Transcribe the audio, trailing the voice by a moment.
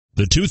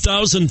The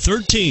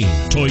 2013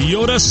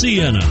 Toyota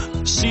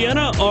Sienna.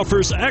 Sienna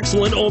offers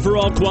excellent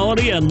overall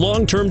quality and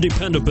long-term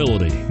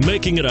dependability,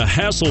 making it a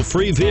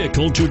hassle-free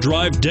vehicle to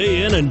drive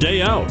day in and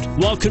day out,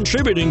 while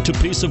contributing to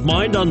peace of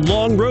mind on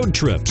long road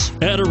trips.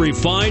 Add a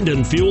refined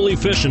and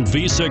fuel-efficient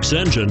V6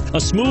 engine, a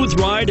smooth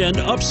ride, and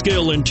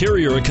upscale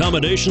interior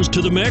accommodations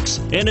to the mix,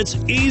 and it's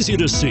easy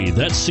to see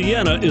that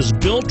Sienna is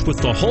built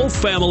with the whole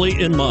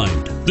family in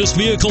mind. This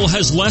vehicle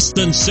has less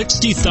than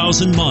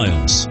 60,000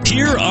 miles.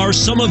 Here are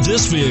some of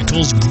this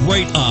vehicle's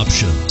great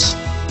options: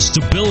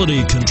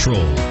 stability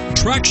control,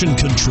 traction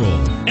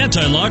control,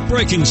 anti-lock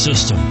braking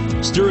system,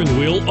 steering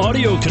wheel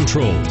audio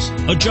controls,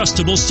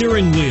 adjustable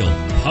steering wheel,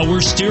 power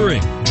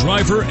steering,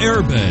 driver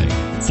airbag,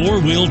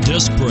 four-wheel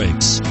disc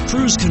brakes,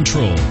 cruise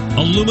control,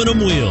 aluminum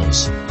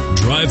wheels.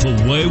 Drive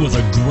away with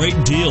a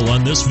great deal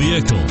on this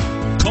vehicle.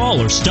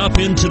 Call or stop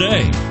in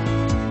today.